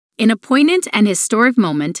In a poignant and historic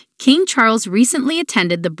moment, King Charles recently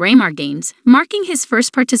attended the Braemar Games, marking his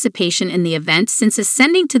first participation in the event since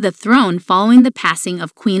ascending to the throne following the passing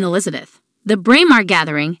of Queen Elizabeth. The Braemar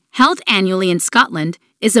Gathering, held annually in Scotland,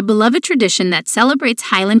 is a beloved tradition that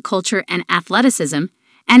celebrates Highland culture and athleticism,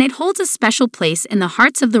 and it holds a special place in the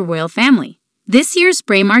hearts of the royal family. This year's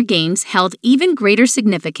Braemar Games held even greater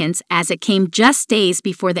significance as it came just days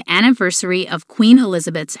before the anniversary of Queen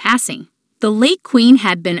Elizabeth's passing. The late Queen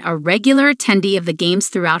had been a regular attendee of the Games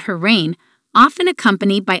throughout her reign, often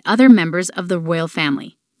accompanied by other members of the royal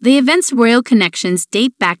family. The event's royal connections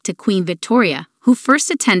date back to Queen Victoria, who first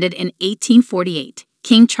attended in 1848.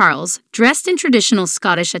 King Charles, dressed in traditional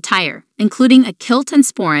Scottish attire, including a kilt and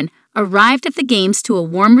sporran, arrived at the Games to a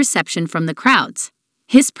warm reception from the crowds.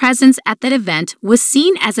 His presence at that event was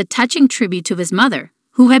seen as a touching tribute to his mother,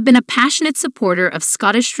 who had been a passionate supporter of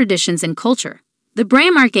Scottish traditions and culture. The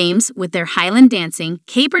Braemar Games, with their Highland dancing,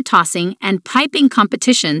 caber tossing, and piping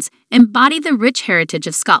competitions, embody the rich heritage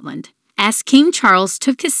of Scotland. As King Charles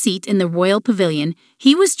took his seat in the royal pavilion,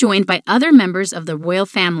 he was joined by other members of the royal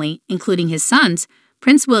family, including his sons,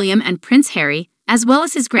 Prince William and Prince Harry, as well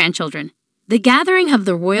as his grandchildren. The gathering of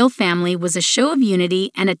the royal family was a show of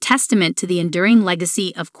unity and a testament to the enduring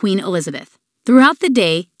legacy of Queen Elizabeth. Throughout the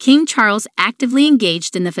day, King Charles actively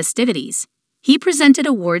engaged in the festivities. He presented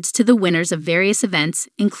awards to the winners of various events,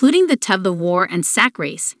 including the tug-of-war and sack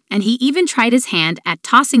race, and he even tried his hand at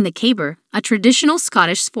tossing the caber, a traditional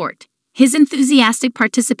Scottish sport. His enthusiastic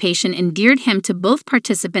participation endeared him to both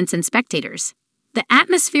participants and spectators. The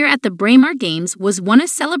atmosphere at the Braemar Games was one of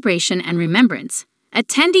celebration and remembrance.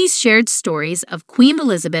 Attendees shared stories of Queen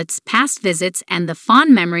Elizabeth's past visits and the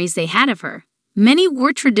fond memories they had of her. Many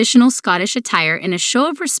wore traditional Scottish attire in a show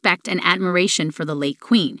of respect and admiration for the late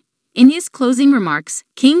Queen. In his closing remarks,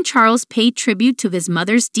 King Charles paid tribute to his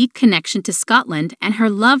mother's deep connection to Scotland and her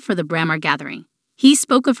love for the Braemar Gathering. He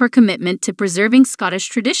spoke of her commitment to preserving Scottish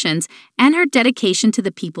traditions and her dedication to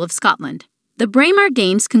the people of Scotland. The Braemar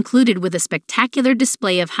Games concluded with a spectacular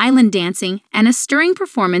display of Highland dancing and a stirring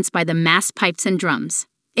performance by the mass pipes and drums.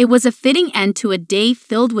 It was a fitting end to a day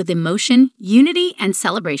filled with emotion, unity, and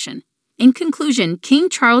celebration. In conclusion, King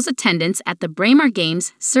Charles' attendance at the Braemar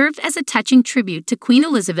Games served as a touching tribute to Queen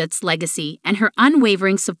Elizabeth's legacy and her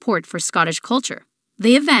unwavering support for Scottish culture.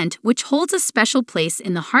 The event, which holds a special place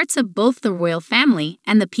in the hearts of both the royal family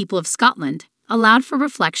and the people of Scotland, allowed for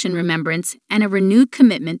reflection, remembrance, and a renewed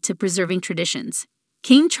commitment to preserving traditions.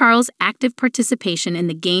 King Charles' active participation in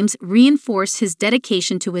the Games reinforced his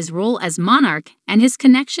dedication to his role as monarch and his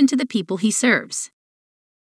connection to the people he serves.